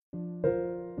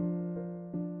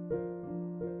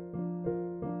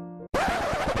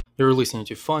You're listening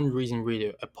to Fundraising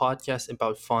Radio, a podcast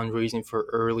about fundraising for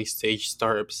early stage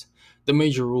startups. The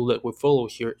major rule that we follow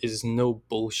here is no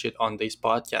bullshit on these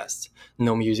podcasts,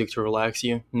 no music to relax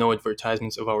you, no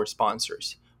advertisements of our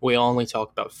sponsors. We only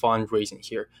talk about fundraising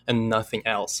here and nothing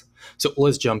else. So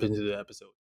let's jump into the episode.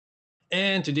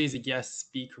 And today's a guest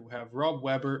speaker. We have Rob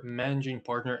Weber, managing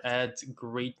partner at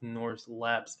Great North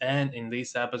Labs. And in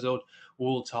this episode,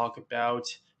 we'll talk about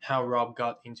how Rob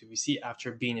got into VC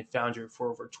after being a founder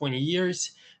for over 20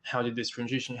 years. How did this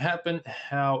transition happen?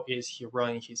 How is he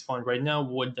running his fund right now?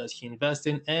 What does he invest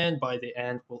in? And by the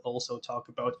end, we'll also talk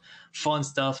about fun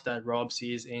stuff that Rob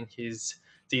sees in his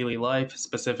daily life,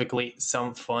 specifically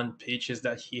some fun pitches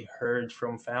that he heard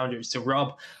from founders. So,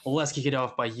 Rob, let's kick it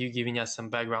off by you giving us some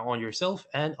background on yourself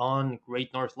and on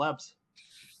Great North Labs.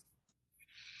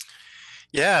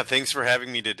 Yeah, thanks for having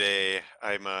me today.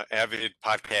 I'm an avid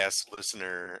podcast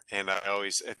listener, and I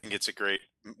think it's a great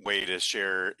way to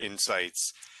share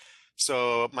insights.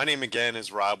 So my name again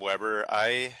is Rob Weber.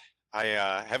 I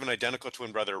have an identical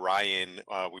twin brother, Ryan.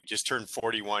 We just turned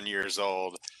 41 years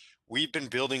old. We've been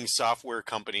building software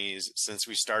companies since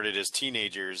we started as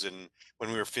teenagers and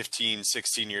when we were 15,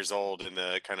 16 years old in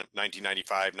the kind of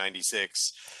 1995,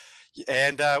 96.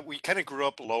 And we kind of grew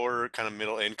up lower, kind of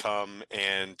middle income.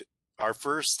 And our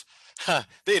first,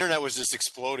 the internet was just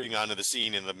exploding onto the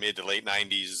scene in the mid to late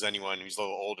 90s, as anyone who's a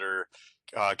little older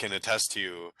can attest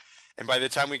to. And by the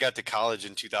time we got to college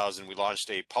in 2000, we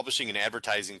launched a publishing and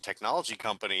advertising technology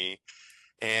company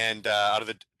and out of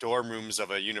the dorm rooms of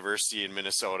a university in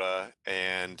Minnesota.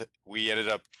 And we ended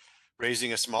up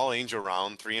raising a small angel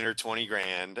round, 320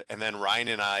 grand. And then Ryan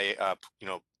and I,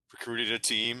 recruited a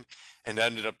team and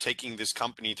ended up taking this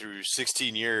company through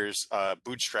 16 years,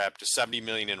 bootstrapped to 70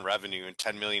 million in revenue and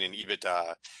 10 million in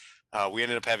EBITDA. We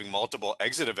ended up having multiple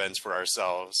exit events for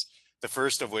ourselves. The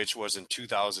first of which was in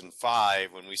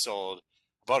 2005 when we sold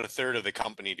about a third of the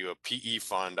company to a PE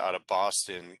fund out of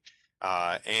Boston.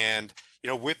 And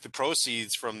with the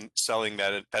proceeds from selling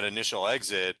that initial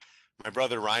exit, my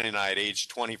brother Ryan and I at age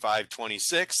 25,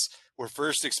 26 were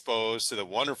first exposed to the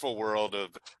wonderful world of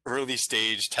early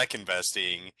stage tech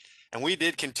investing. And we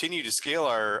did continue to scale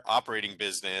our operating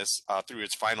business through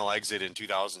its final exit in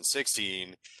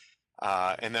 2016.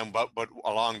 But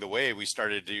along the way, we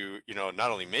started to,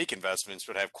 not only make investments,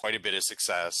 but have quite a bit of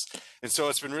success. And so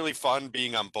it's been really fun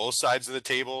being on both sides of the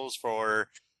tables for,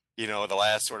 the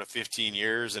last sort of 15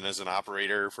 years and as an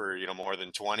operator for, more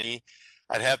than 20.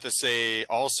 I'd have to say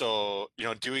also,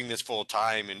 doing this full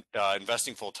time and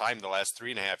investing full time the last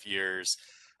 3.5 years,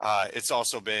 it's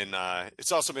also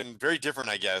been very different,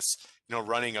 I guess,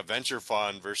 running a venture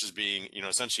fund versus being,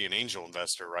 essentially an angel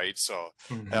investor, right? So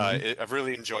I've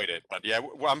really enjoyed it. But yeah,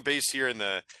 I'm based here in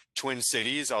the Twin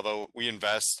Cities, although we kind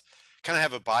of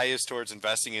have a bias towards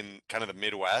investing in kind of the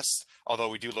Midwest, although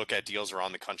we do look at deals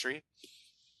around the country.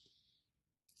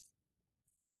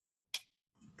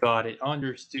 Got it.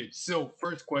 Understood. So,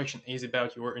 first question is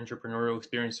about your entrepreneurial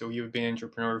experience. So, you've been an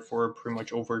entrepreneur for pretty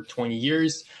much over 20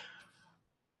 years.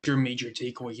 Your major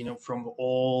takeaway, from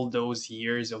all those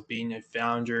years of being a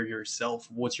founder yourself,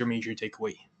 what's your major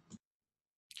takeaway?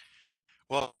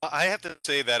 Well, I have to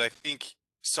say that I think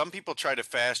some people try to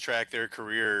fast track their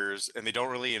careers and they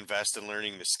don't really invest in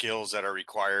learning the skills that are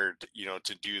required,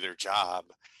 to do their job.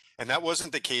 And that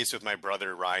wasn't the case with my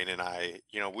brother Ryan and I.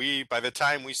 By the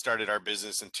time we started our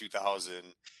business in 2000,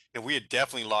 we had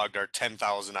definitely logged our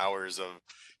 10,000 hours of,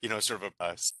 sort of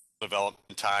a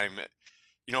development time.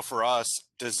 For us,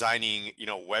 designing,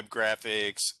 web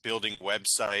graphics, building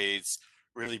websites,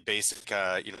 really basic,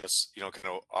 kind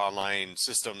of online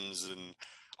systems and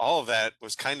all of that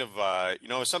was kind of,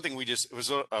 something it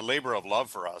was a labor of love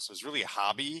for us. It was really a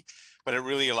hobby, but it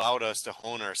really allowed us to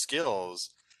hone our skills.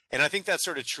 And I think that's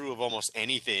sort of true of almost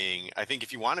anything. I think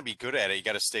if you want to be good at it, you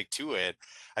got to stick to it.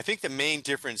 I think the main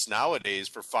difference nowadays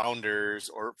for founders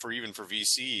or even for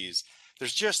VCs,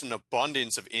 there's just an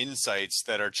abundance of insights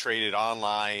that are traded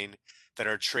online, that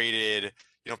are traded,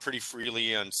 pretty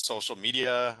freely on social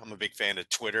media. I'm a big fan of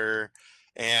Twitter.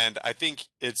 And I think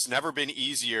it's never been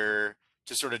easier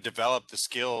to sort of develop the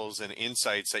skills and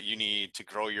insights that you need to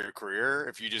grow your career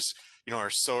if you just, are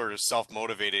sort of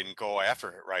self-motivated and go after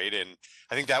it, right? And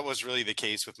I think that was really the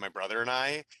case with my brother and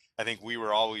I. I think we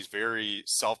were always very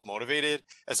self-motivated.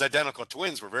 As identical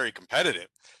twins, we're very competitive.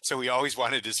 So we always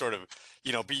wanted to sort of,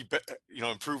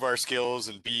 improve our skills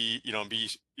and be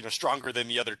stronger than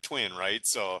the other twin, right?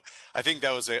 So I think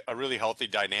that was a really healthy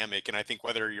dynamic. And I think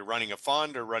whether you're running a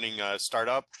fund or running a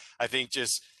startup, I think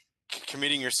just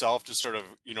committing yourself to sort of,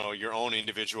 your own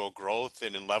individual growth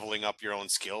and in leveling up your own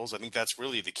skills, I think that's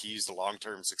really the keys to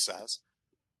long-term success.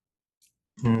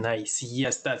 Nice.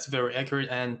 Yes, that's very accurate.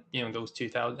 And those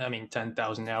 2,000, I mean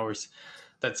 10,000 hours,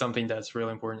 that's something that's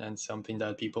really important and something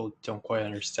that people don't quite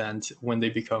understand when they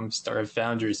become startup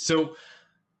founders. So,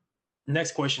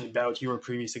 next question about your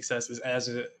previous successes as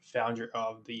a founder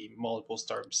of the multiple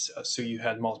startups. So you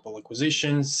had multiple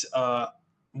acquisitions.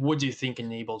 What do you think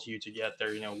enabled you to get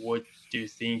there? What do you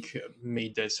think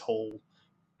made this whole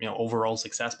overall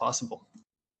success possible?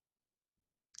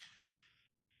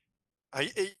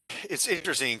 It's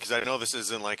interesting because I know this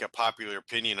isn't like a popular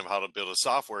opinion of how to build a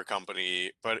software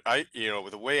company, but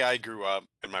with the way I grew up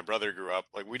and my brother grew up,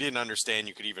 like we didn't understand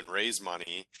you could even raise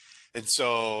money. And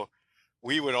so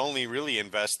we would only really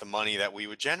invest the money that we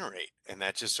would generate. And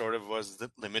that just sort of was the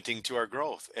limiting to our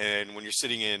growth. And when you're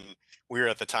sitting we were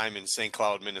at the time in St.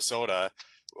 Cloud, Minnesota,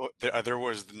 there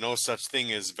was no such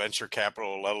thing as venture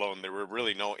capital, let alone there were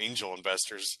really no angel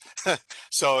investors.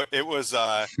 So it was,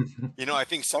 I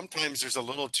think sometimes there's a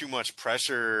little too much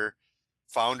pressure.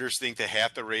 Founders think they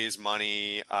have to raise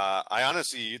money. I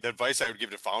honestly, the advice I would give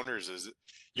to founders is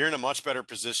you're in a much better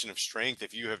position of strength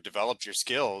if you have developed your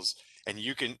skills and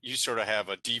you sort of have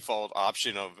a default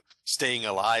option of staying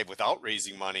alive without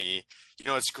raising money.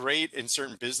 It's great in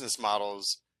certain business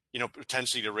models,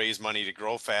 potentially to raise money to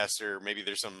grow faster. Maybe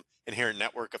there's some inherent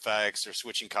network effects or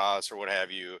switching costs or what have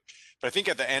you. But I think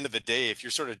at the end of the day, if you're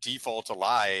sort of default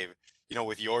alive,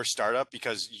 with your startup,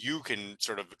 because you can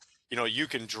sort of, you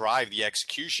can drive the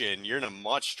execution, you're in a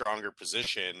much stronger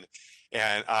position.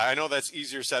 And I know that's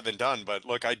easier said than done, but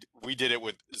look, we did it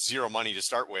with zero money to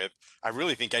start with. I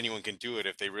really think anyone can do it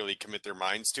if they really commit their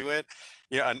minds to it.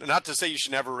 Yeah, not to say you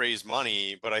should never raise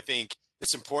money, but I think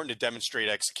it's important to demonstrate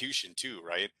execution too,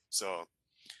 right? So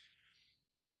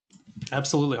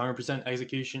Absolutely, 100%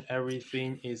 execution.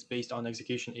 Everything is based on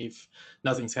execution. If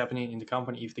nothing's happening in the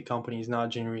company, if the company is not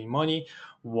generating money,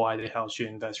 why the hell should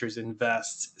investors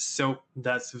invest? So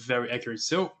that's very accurate.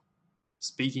 So,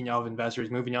 speaking of investors,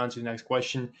 moving on to the next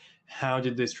question: how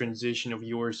did this transition of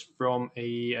yours from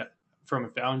a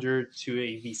founder to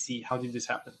a VC? How did this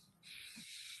happen?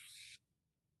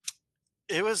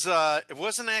 it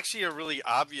wasn't actually a really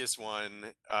obvious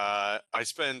one. I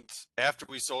spent after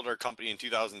we sold our company in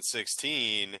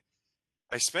 2016,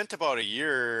 I spent about a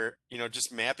year,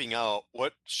 just mapping out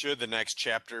what should the next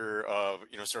chapter of,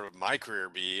 sort of my career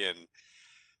be. And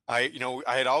I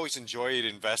had always enjoyed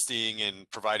investing and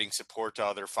providing support to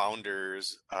other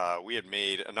founders. We had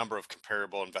made a number of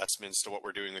comparable investments to what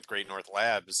we're doing with Great North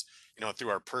Labs, through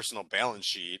our personal balance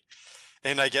sheet.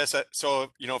 And I guess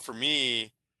so, for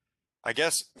me, I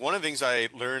guess one of the things I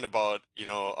learned about,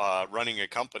 running a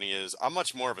company is I'm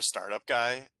much more of a startup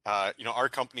guy. Our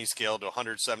company scaled to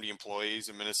 170 employees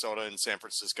in Minnesota and San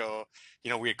Francisco.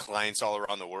 We had clients all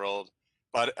around the world,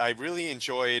 but I really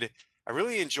enjoyed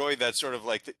that sort of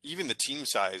like even the team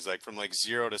size, like from like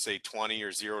 0 to say 20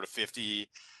 or 0 to 50,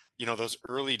 those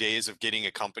early days of getting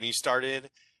a company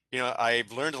started.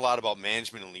 I've learned a lot about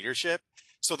management and leadership.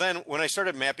 So then when I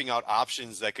started mapping out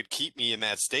options that could keep me in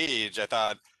that stage, I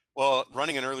thought, well,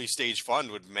 running an early stage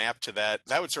fund would map to that.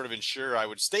 That would sort of ensure I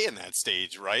would stay in that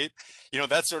stage, right?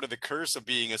 That's sort of the curse of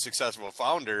being a successful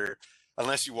founder.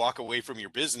 Unless you walk away from your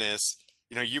business,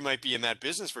 you might be in that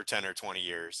business for 10 or 20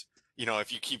 years,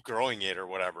 if you keep growing it or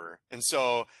whatever. And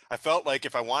so I felt like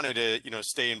if I wanted to,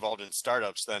 stay involved in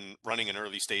startups, then running an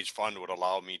early stage fund would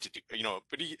allow me to do,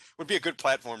 but it would be a good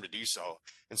platform to do so.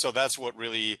 And so that's what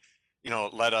really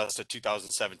led us to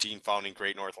 2017 founding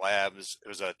Great North Labs. It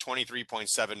was a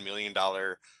 $23.7 million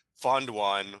fund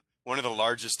one of the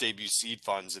largest debut seed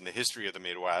funds in the history of the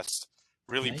Midwest.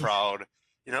 Really Nice. proud.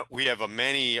 We have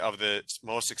many of the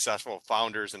most successful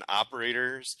founders and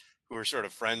operators who are sort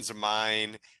of friends of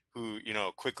mine who,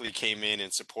 quickly came in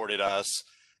and supported us.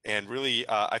 And really,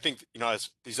 I think, as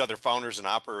these other founders and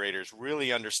operators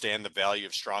really understand the value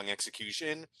of strong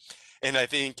execution. And I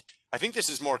think this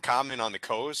is more common on the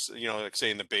coast, like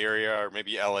say in the Bay Area or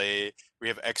maybe LA. We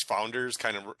have ex-founders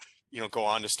kind of, go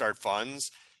on to start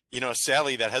funds.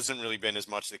 Sadly, that hasn't really been as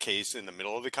much the case in the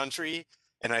middle of the country.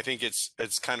 And I think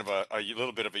it's kind of a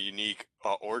little bit of a unique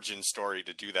origin story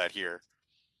to do that here.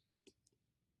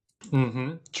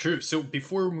 True. So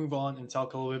before we move on and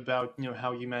talk a little bit about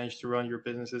how you managed to run your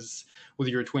businesses with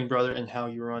your twin brother and how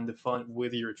you run the fund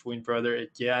with your twin brother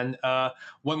again,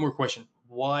 one more question: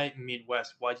 why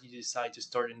Midwest? Why did you decide to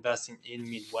start investing in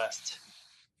Midwest?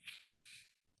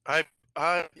 I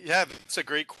Yeah, that's a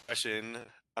great question.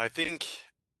 I think,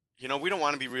 we don't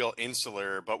want to be real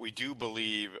insular, but we do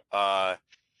believe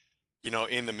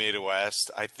in the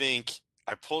Midwest. I think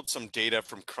I pulled some data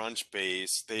from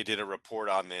Crunchbase. They did a report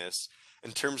on this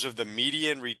in terms of the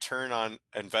median return on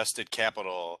invested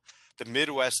capital. the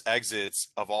Midwest exits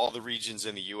of all the regions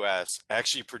in the U.S.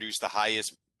 actually produce the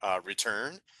highest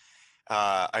return.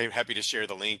 I'm happy to share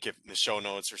the link in the show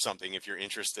notes or something if you're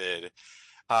interested.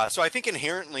 So I think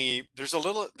inherently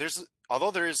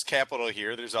although there is capital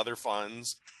here, there's other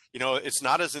funds. It's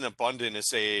not as an abundant as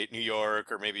say New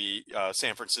York or maybe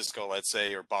San Francisco, let's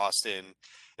say, or Boston.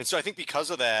 And so I think because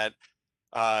of that,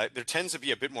 there tends to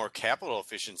be a bit more capital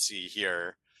efficiency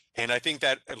here, and I think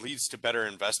that leads to better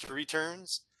investor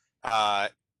returns. Uh,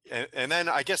 and then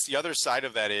I guess the other side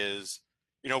of that is,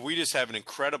 we just have an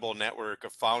incredible network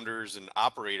of founders and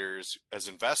operators as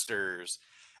investors,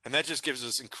 and that just gives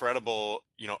us incredible,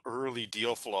 early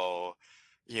deal flow.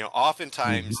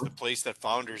 Oftentimes the Mhm. place that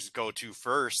founders go to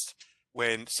first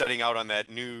when setting out on that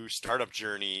new startup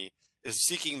journey is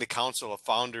seeking the counsel of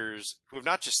founders who have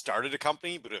not just started a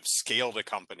company but have scaled a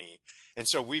company. And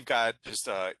so we've got just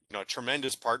a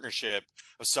tremendous partnership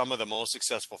of some of the most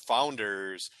successful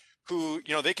founders who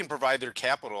they can provide their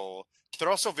capital. They're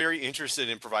also very interested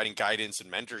in providing guidance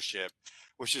and mentorship,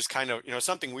 which is kind of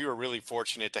something we were really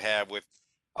fortunate to have with.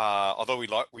 Although we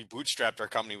bootstrapped our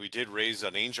company, we did raise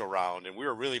an angel round, and we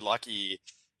were really lucky.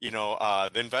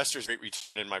 The investors great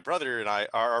return, and my brother and I,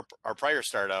 our prior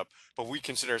startup, but we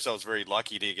consider ourselves very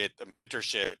lucky to get the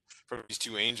mentorship from these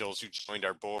two angels who joined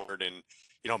our board and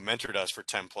mentored us for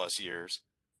 10 plus years.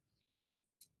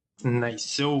 Nice.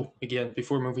 So again,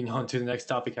 before moving on to the next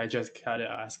topic, I just gotta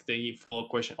ask the follow-up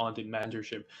question on the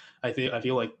mentorship. I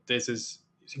feel like this is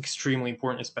extremely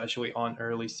important, especially on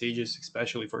early stages,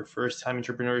 especially for first-time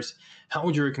entrepreneurs. How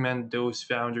would you recommend those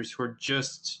founders who are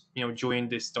just joining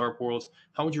this startup world?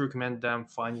 How would you recommend them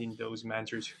finding those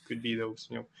mentors who could be those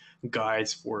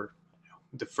guides for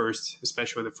the first,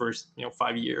 especially the first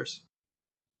 5 years?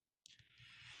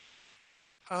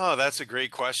 Oh, that's a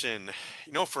great question.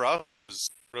 For us, it's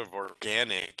sort of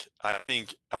organic. I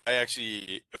think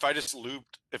if I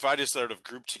just sort of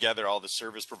grouped together all the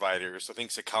service providers, so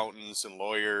thinks accountants and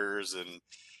lawyers and,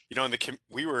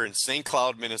 we were in St.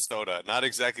 Cloud, Minnesota, not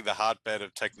exactly the hotbed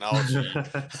of technology,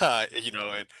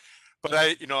 and but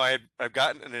I've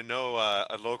gotten to know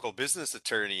a local business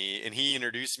attorney, and he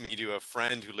introduced me to a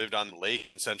friend who lived on the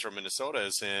lake in central Minnesota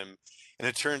as him. And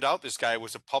it turned out this guy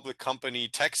was a public company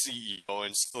tech CEO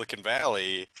in Silicon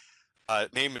Valley.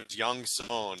 Name is Young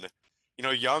Simone.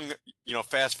 Young,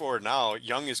 fast forward now,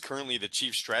 Young is currently the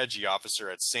chief strategy officer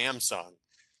at Samsung.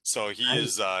 So he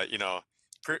is, Nice.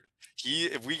 pre-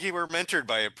 we were mentored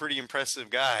by a pretty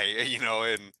impressive guy,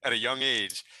 and at a young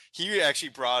age. He actually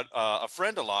brought a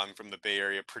friend along from the Bay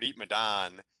Area, Pradeep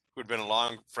Madan, who had been a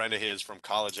long friend of his from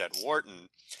college at Wharton.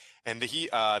 And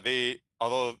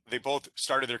although they both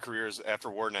started their careers after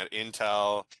Wharton at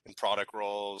Intel in product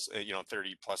roles,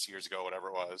 30 plus years ago, whatever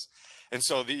it was. And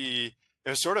so it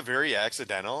was sort of very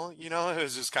accidental, it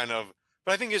was just kind of,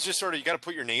 but I think it's just sort of, you got to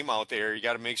put your name out there. You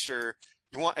got to make sure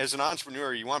as an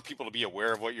entrepreneur, you want people to be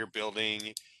aware of what you're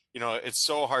building. It's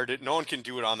so hard. No one can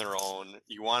do it on their own.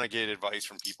 You want to get advice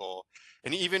from people.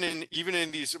 And even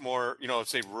in these more,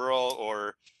 say rural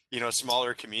or,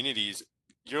 smaller communities,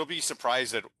 you'll be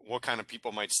surprised at what kind of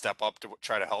people might step up to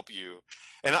try to help you.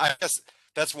 And I guess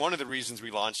that's one of the reasons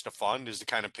we launched a fund, is to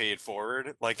kind of pay it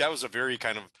forward. Like that was a very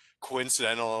kind of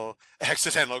coincidental,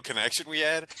 accidental connection we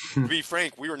had. To be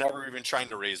frank, we were never even trying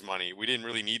to raise money. We didn't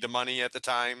really need the money at the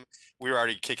time. We were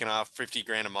already kicking off 50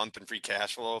 grand a month in free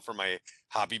cash flow for my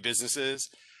hobby businesses.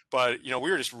 But, we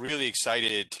were just really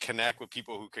excited to connect with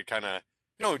people who could kind of,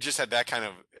 just had that kind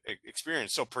of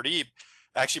experience. So Pradeep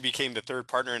actually became the third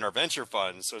partner in our venture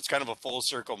fund. So it's kind of a full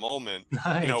circle moment. We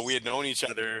Nice. had known each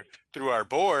other through our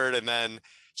board, and then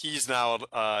he's now,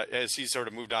 as he sort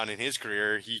of moved on in his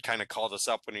career, he kind of called us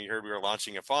up when he heard we were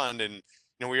launching a fund, and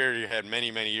we already had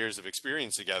many, many years of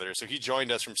experience together. So he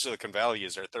joined us from Silicon Valley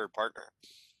as our third partner.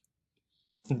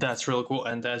 That's really cool,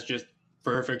 and that's just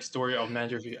perfect story of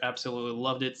mentorship. Absolutely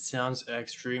loved it. Sounds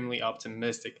extremely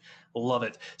optimistic. Love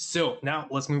it. So now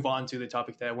let's move on to the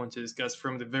topic that I want to discuss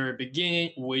from the very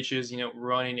beginning, which is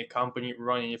running a company,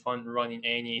 running a fund, running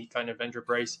any kind of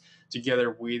enterprise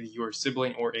together with your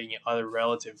sibling or any other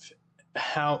relative.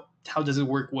 How does it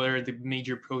work? What are the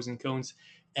major pros and cons?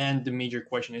 And the major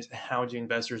question is, how do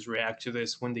investors react to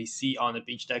this when they see on the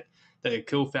pitch deck that a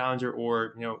co-founder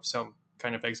or some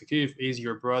kind of executive is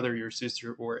your brother, your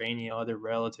sister, or any other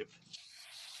relative?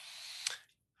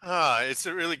 It's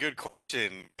a really good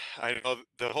question. I know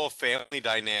the whole family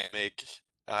dynamic,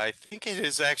 I think it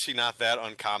is actually not that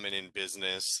uncommon in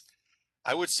business.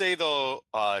 I would say though,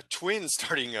 twins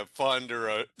starting a fund or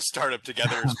a startup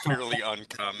together is fairly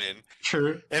uncommon.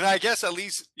 True. And I guess at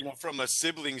least, from a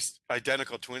siblings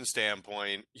identical twin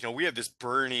standpoint, we have this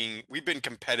burning, we've been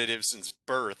competitive since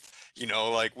birth,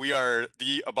 like we are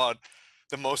about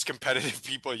the most competitive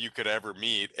people you could ever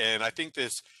meet. And I think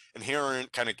this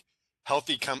inherent kind of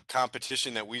healthy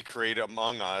competition that we create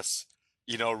among us,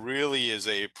 really is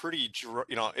a pretty,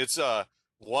 it's a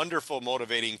wonderful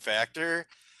motivating factor.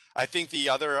 I think the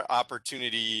other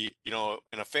opportunity, in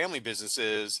a family business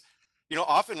is,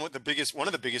 often one of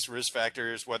the biggest risk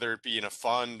factors, whether it be in a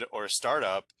fund or a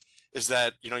startup, is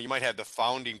that, you might have the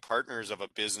founding partners of a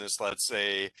business, let's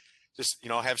say, just,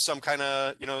 have some kind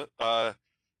of,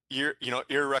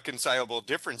 irreconcilable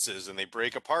differences and they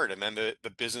break apart and then the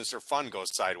business or fund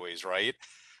goes sideways, right?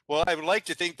 Well, I would like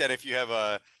to think that if you have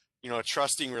a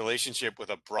trusting relationship with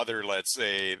a brother, let's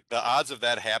say, the odds of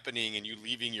that happening and you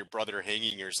leaving your brother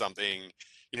hanging or something,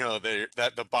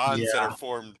 that the bonds that are Yeah.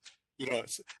 formed,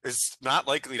 is not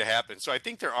likely to happen. So I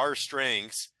think there are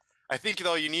strengths. I think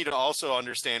though you need to also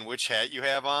understand which hat you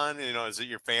have on. Is it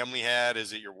your family hat?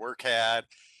 Is it your work hat?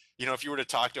 If you were to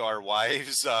talk to our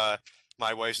wives,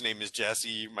 my wife's name is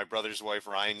Jessie. My brother's wife,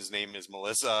 Ryan's name is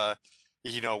Melissa.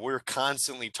 We're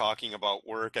constantly talking about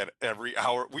work at every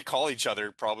hour. We call each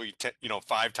other probably,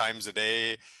 5 times a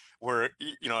day. We're, at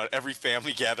every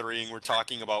family gathering, we're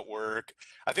talking about work.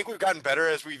 I think we've gotten better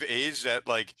as we've aged at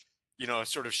like,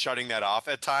 sort of shutting that off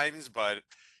at times. But,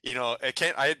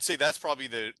 I'd say that's probably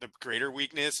the greater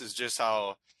weakness is just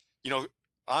how, you know,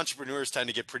 entrepreneurs tend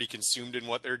to get pretty consumed in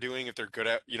what they're doing if they're good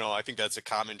at, I think that's a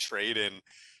common trait. And,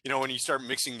 when you start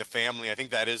mixing the family, I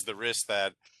think that is the risk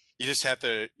that you just have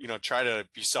to, try to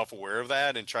be self-aware of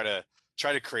that and try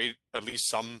to create at least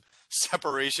some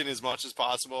separation as much as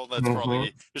possible. Hmm.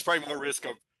 There's probably more risk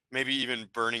of maybe even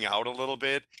burning out a little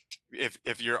bit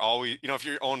if you're always, if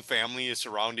your own family is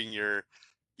surrounding your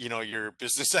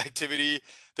business activity,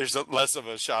 there's less of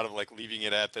a shot of like leaving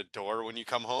it at the door when you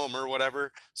come home or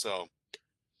whatever. So,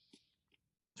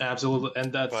 Absolutely,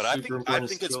 and that's but I super think I important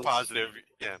think it's skills. positive.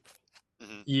 Yeah.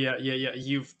 Hmm. Yeah, yeah, yeah.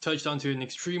 You've touched onto an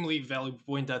extremely valuable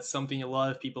point. That's something a lot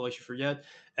of people actually forget,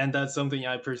 and that's something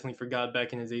I personally forgot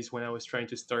back in the days when I was trying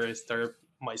to start a startup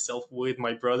myself with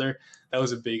my brother. That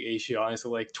was a big issue, honestly.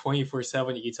 Like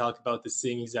 24/7, you talk about the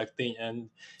same exact thing, and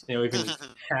even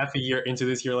half a year into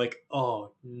this, you're like,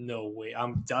 "Oh no way,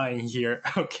 I'm dying here."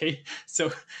 Okay,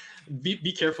 so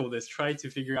be careful with this. Try to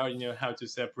figure out how to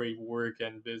separate work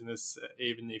and business,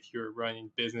 even if you're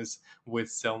running business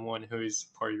with someone who is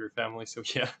part of your family. So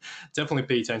yeah, definitely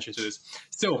pay attention to this.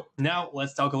 So now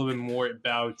let's talk a little bit more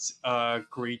about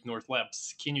Great North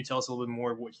Labs. Can you tell us a little bit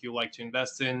more what you like to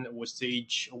invest in, what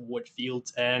stage, what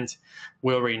field, and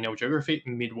we already know geography,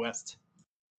 Midwest.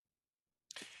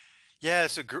 Yeah.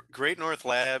 So Great North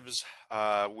Labs,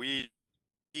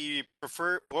 we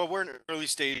prefer, well, we're an early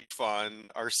stage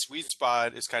fund. Our sweet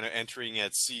spot is kind of entering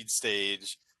at seed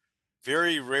stage.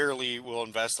 Very rarely we'll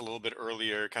invest a little bit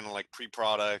earlier, kind of like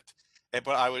pre-product.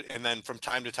 But and then from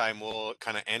time to time, we'll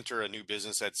kind of enter a new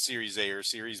business at Series A or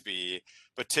Series B.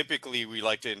 But typically, we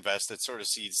like to invest at sort of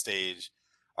seed stage.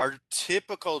 Our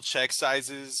typical check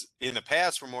sizes in the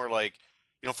past were more like,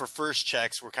 for first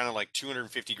checks, we're kind of like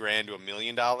 250 grand to $1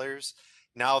 million.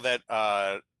 Now that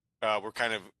we're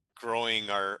kind of growing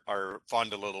our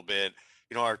fund a little bit,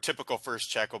 our typical first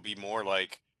check will be more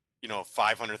like,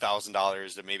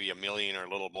 $500,000 to maybe 1 million or a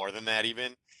little more than that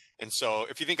even. And so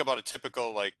if you think about a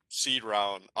typical like seed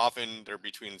round, often they're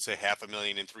between say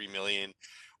 500,000 and 3 million.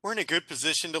 We're in a good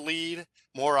position to lead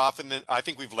more often than I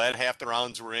think we've led half the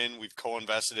rounds we're in. We've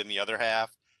co-invested in the other half.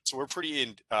 So we're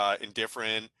pretty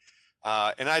indifferent.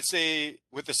 And I'd say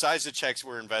with the size of checks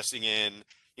we're investing in,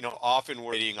 often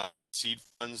we're waiting on seed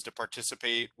funds to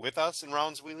participate with us in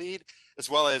rounds we lead, as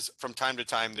well as from time to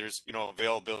time, there's,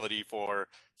 availability for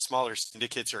smaller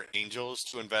syndicates or angels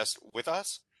to invest with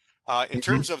us. In Mhm.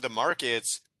 terms of the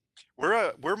markets,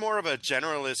 we're more of a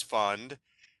generalist fund.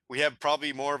 We have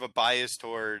probably more of a bias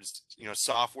towards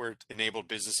software enabled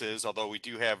businesses, although we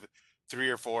do have 3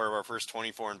 or 4 of our first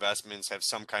 24 investments have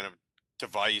some kind of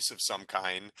device of some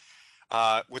kind.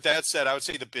 With that said, I would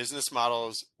say the business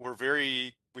models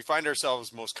we find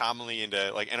ourselves most commonly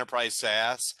into like enterprise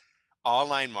SaaS,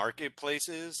 online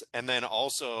marketplaces, and then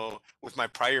also with my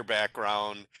prior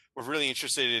background, we're really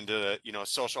interested into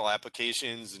social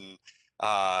applications and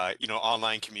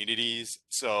online communities.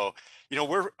 So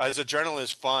we're as a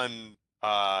journalist fund,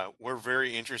 we're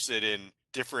very interested in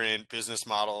different business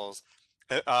models.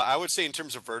 I would say in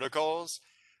terms of verticals,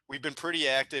 we've been pretty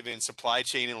active in supply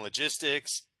chain and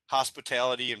logistics,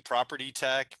 hospitality and property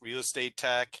tech, real estate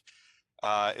tech,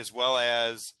 as well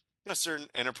as certain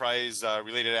enterprise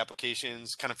related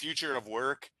applications, kind of future of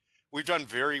work. We've done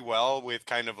very well with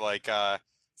kind of like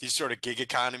these sort of gig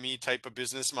economy type of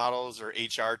business models or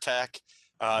HR tech.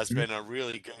 It's Mhm. been a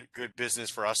really good business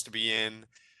for us to be in.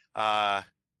 Uh,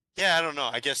 yeah, I don't know.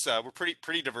 I guess we're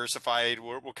pretty diversified.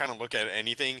 We'll kind of look at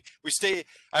anything.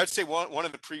 I would say one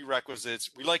of the prerequisites,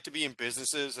 we like to be in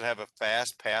businesses that have a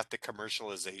fast path to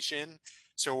commercialization.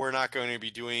 So we're not going to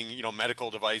be doing,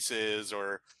 medical devices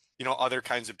or, other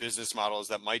kinds of business models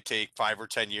that might take 5 or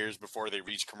 10 years before they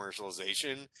reach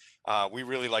commercialization. We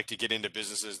really like to get into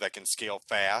businesses that can scale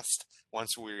fast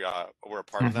once we're a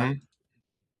part of them.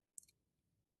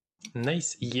 Mhm.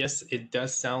 Nice. Yes, it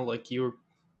does sound like you're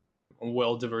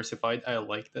well diversified. I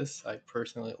like this. I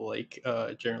personally like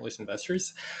generalist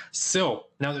investors. So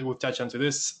now that we've touched onto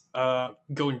this,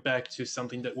 going back to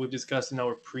something that we've discussed in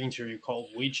our pre-interview call,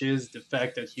 which is the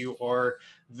fact that you are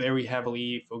very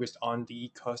heavily focused on the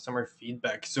customer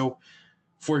feedback. So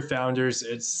for founders,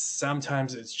 it's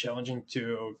sometimes it's challenging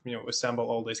to assemble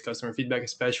all this customer feedback,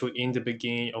 especially in the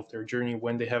beginning of their journey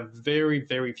when they have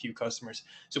very few customers.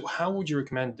 So how would you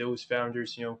recommend those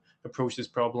founders approach this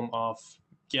problem of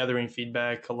gathering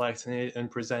feedback, collecting it, and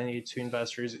presenting it to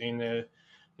investors in a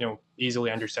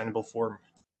easily understandable form?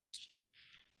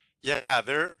 Yeah,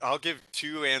 I'll give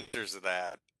two answers to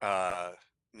that.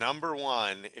 Number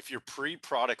one, if you're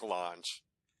pre-product launch,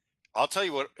 I'll tell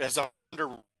you what, as a founder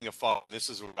running a phone, this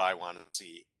is what I want to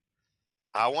see.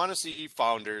 I want to see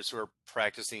founders who are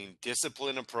practicing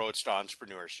disciplined approach to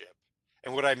entrepreneurship.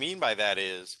 And what I mean by that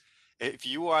is, if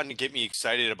you want to get me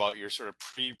excited about your sort of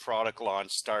pre-product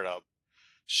launch startup,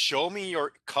 show me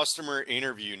your customer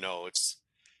interview notes.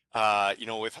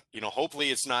 With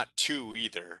hopefully it's not two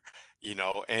either.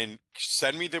 And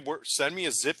send me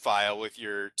a zip file with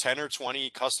your 10 or 20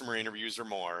 customer interviews or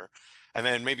more, and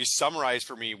then maybe summarize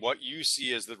for me what you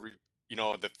see as the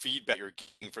feedback you're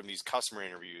getting from these customer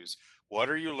interviews. What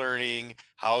are you learning?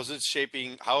 How is it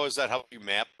shaping? How does that help you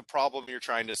map the problem you're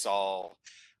trying to solve?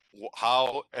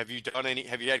 How have you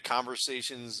had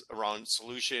conversations around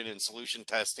solution and solution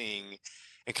testing,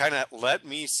 and kind of let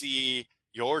me see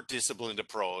your disciplined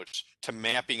approach to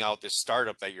mapping out this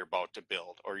startup that you're about to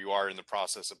build or you are in the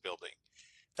process of building.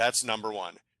 That's number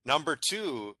one. Number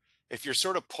two, if you're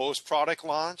sort of post product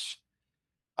launch,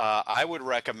 I would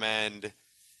recommend,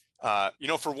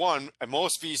 for one,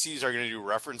 most VCs are going to do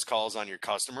reference calls on your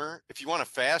customer. If you want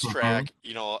to fast Mhm. track,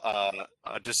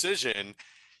 a decision,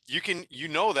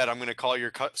 that I'm going to call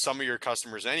some of your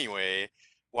customers anyway.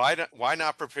 Why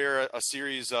not prepare a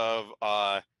series of,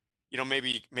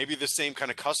 maybe the same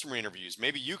kind of customer interviews.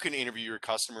 Maybe you can interview your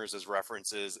customers as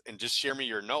references and just share me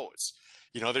your notes.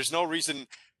 There's no reason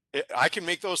I can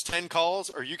make those 10 calls,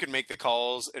 or you can make the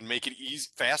calls and make it easy,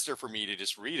 faster for me to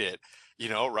just read it,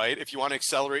 right? If you want to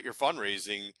accelerate your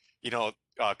fundraising,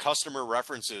 customer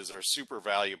references are super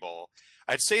valuable.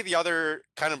 I'd say the other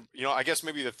kind of, I guess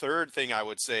maybe the third thing I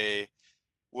would say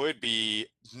would be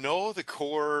know the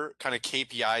core kind of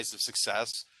KPIs of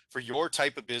success for your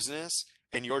type of business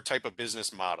and your type of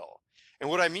business model. And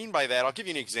what I mean by that, I'll give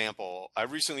you an example. I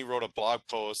recently wrote a blog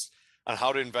post on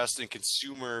how to invest in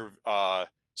consumer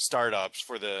startups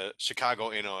for the Chicago,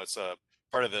 it's a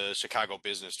part of the Chicago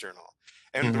Business Journal.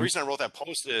 And the Mhm. reason I wrote that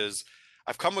post is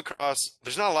I've come across,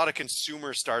 there's not a lot of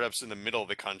consumer startups in the middle of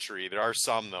the country. There are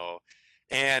some though.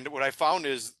 And what I found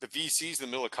is the VCs in the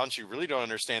middle of the country really don't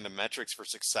understand the metrics for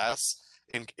success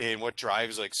in what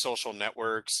drives like social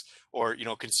networks or,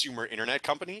 consumer internet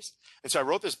companies. And so I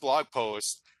wrote this blog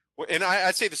post, and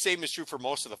I'd say the same is true for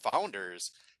most of the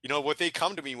founders. What they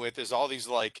come to me with is all these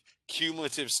like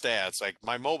cumulative stats. Like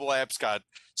my mobile app's got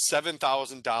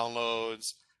 7,000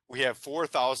 downloads. We have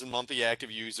 4,000 monthly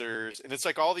active users. And it's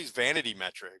like all these vanity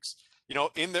metrics.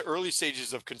 In the early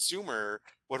stages of consumer,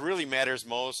 what really matters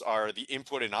most are the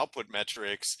input and output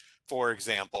metrics. For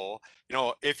example,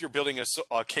 if you're building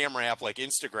a camera app like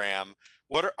Instagram,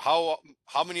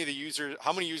 how many users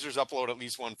upload at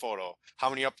least one photo? How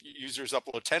many users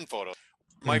upload 10 photos?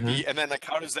 Might Mhm. be, and then like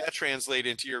how does that translate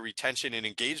into your retention and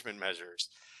engagement measures?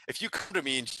 If you come to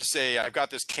me and just say, I've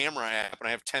got this camera app and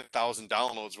I have 10,000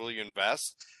 downloads, will you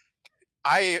invest?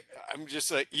 I'm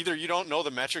just like, either you don't know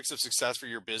the metrics of success for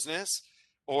your business,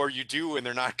 or you do and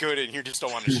they're not good and you just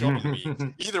don't want to show them to me.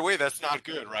 Either way, that's not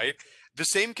good, right? The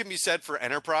same can be said for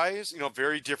enterprise,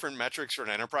 very different metrics for an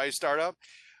enterprise startup.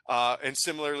 And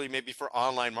similarly, maybe for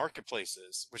online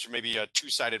marketplaces, which may be a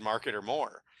two-sided market or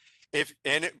more.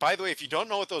 By the way, if you don't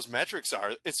know what those metrics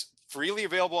are, it's freely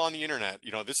available on the internet.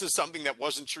 This is something that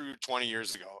wasn't true 20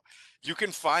 years ago. You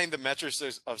can find the metrics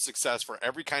of success for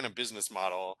every kind of business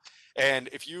model. And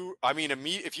if you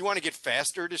want to get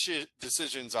faster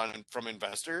decisions from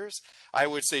investors, I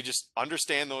would say just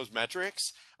understand those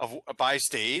metrics by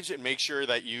stage and make sure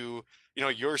that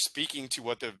you're speaking to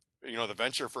what the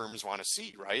venture firms want to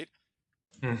see, right?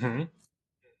 Mm-hmm.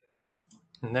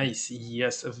 Nice.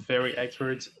 Yes, very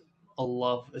accurate. I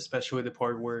love especially the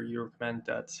part where you recommend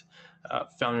that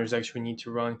founders actually need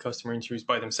to run customer interviews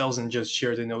by themselves and just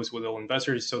share the notes with all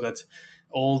investors so that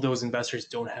all those investors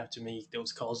don't have to make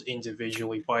those calls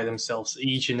individually by themselves,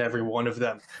 each and every one of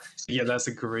them. So yeah, that's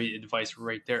a great advice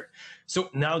right there. So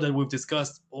now that we've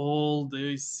discussed all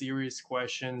these serious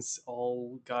questions,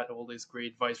 all got all this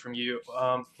great advice from you,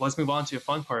 let's move on to the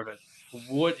fun part of it.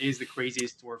 What is the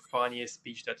craziest or funniest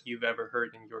speech that you've ever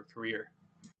heard in your career?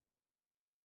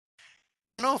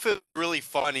 I don't know if it was really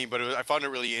funny, but I found it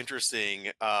really interesting.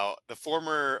 The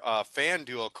former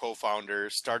FanDuel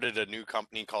co-founder started a new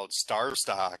company called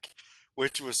StarStock,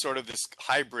 which was sort of this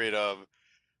hybrid of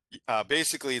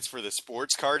basically it's for the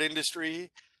sports card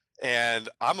industry. And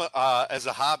as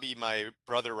a hobby, my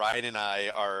brother Ryan and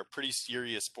I are pretty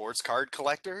serious sports card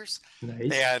collectors.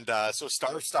 Nice. And so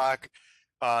StarStock,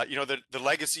 the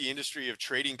legacy industry of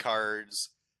trading cards.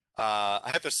 I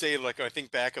have to say, like I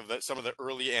think back of some of the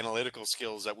early analytical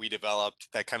skills that we developed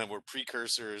that kind of were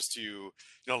precursors to,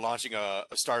 launching a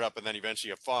startup and then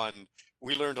eventually a fund.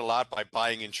 We learned a lot by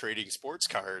buying and trading sports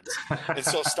cards. And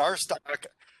so StarStock,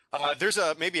 there's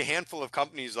maybe a handful of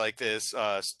companies like this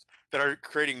that are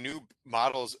creating new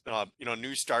models,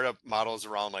 new startup models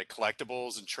around like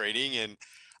collectibles and trading. And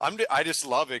I just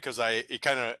love it because I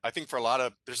think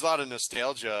there's a lot of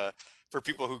nostalgia for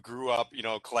people who grew up,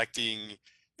 collecting,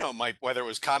 whether it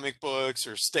was comic books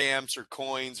or stamps or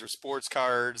coins or sports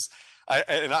cards.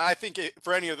 I think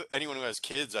for anyone who has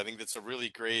kids, I think that's a really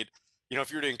great,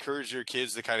 if you were to encourage your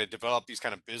kids to kind of develop these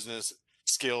kind of business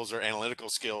skills or analytical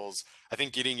skills, I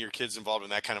think getting your kids involved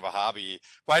in that kind of a hobby.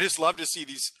 But I just love to see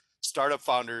these startup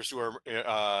founders who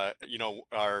are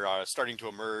starting to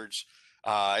emerge,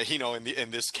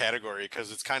 in this category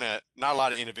because it's kind of not a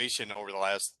lot of innovation over the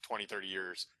last 20, 30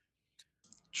 years.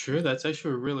 True, that's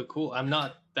actually really cool. I'm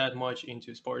not that much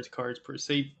into sports cards per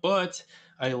se, but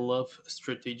I love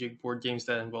strategic board games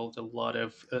that involve a lot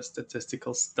of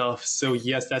statistical stuff. So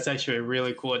yes, that's actually a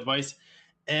really cool advice.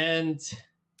 And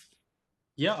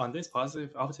yeah, on this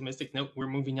positive, optimistic note, we're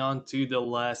moving on to the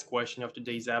last question of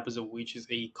today's episode, which is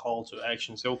a call to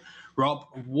action. So, Rob,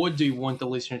 what do you want the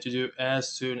listener to do as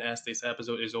soon as this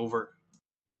episode is over?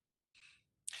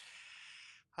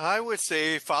 I would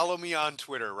say follow me on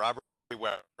Twitter, Robert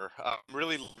Weber. I'm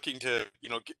really looking to,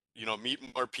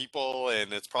 meet more people,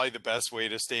 and it's probably the best way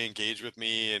to stay engaged with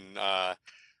me. And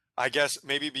I guess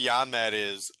maybe beyond that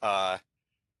is, and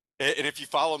if you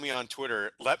follow me on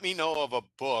Twitter, let me know of a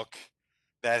book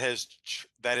that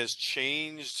has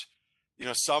changed,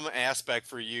 some aspect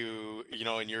for you,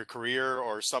 in your career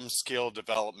or some skill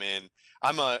development.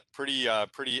 I'm a pretty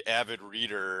avid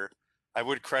reader. I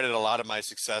would credit a lot of my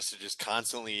success to just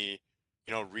constantly,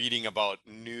 reading about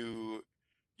new,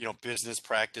 business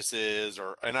practices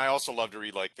and I also love to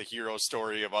read like the hero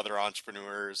story of other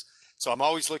entrepreneurs. So I'm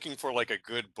always looking for like a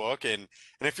good book and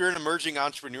if you're an emerging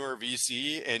entrepreneur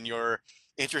VC and you're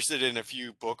interested in a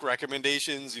few book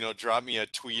recommendations, drop me a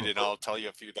tweet and I'll tell you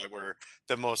a few that were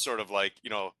the most sort of like,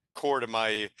 core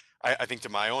to I think to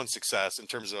my own success in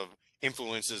terms of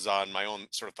influences on my own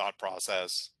sort of thought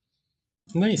process.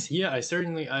 Nice. Yeah,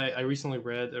 I recently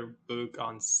read a book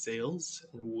on sales,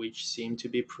 which seemed to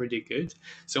be pretty good.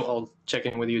 So I'll check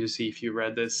in with you to see if you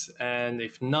read this, and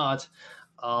if not,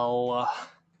 I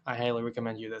highly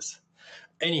recommend you this.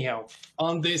 Anyhow,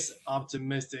 on this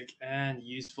optimistic and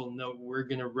useful note, we're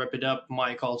going to wrap it up.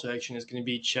 My call to action is going to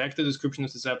be check the description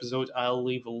of this episode. I'll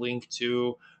leave a link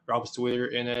to Rob's Twitter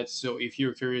in it. So if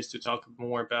you're curious to talk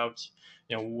more about,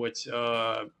 what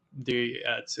they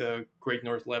at Great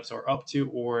North Labs are up to,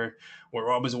 or what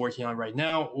Rob is working on right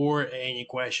now, or any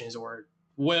questions or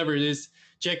whatever it is,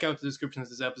 check out the description of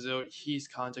this episode. His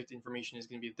contact information is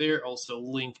going to be there. Also,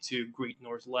 link to Great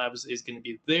North Labs is going to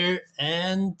be there.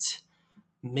 And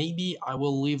maybe I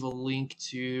will leave a link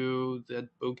to that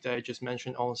book that I just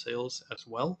mentioned on sales as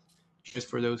well, just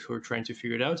for those who are trying to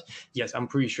figure it out. Yes, I'm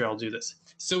pretty sure I'll do this.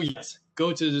 So yes,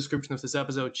 go to the description of this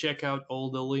episode, check out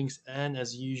all the links, and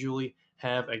as usually,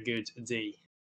 have a good day.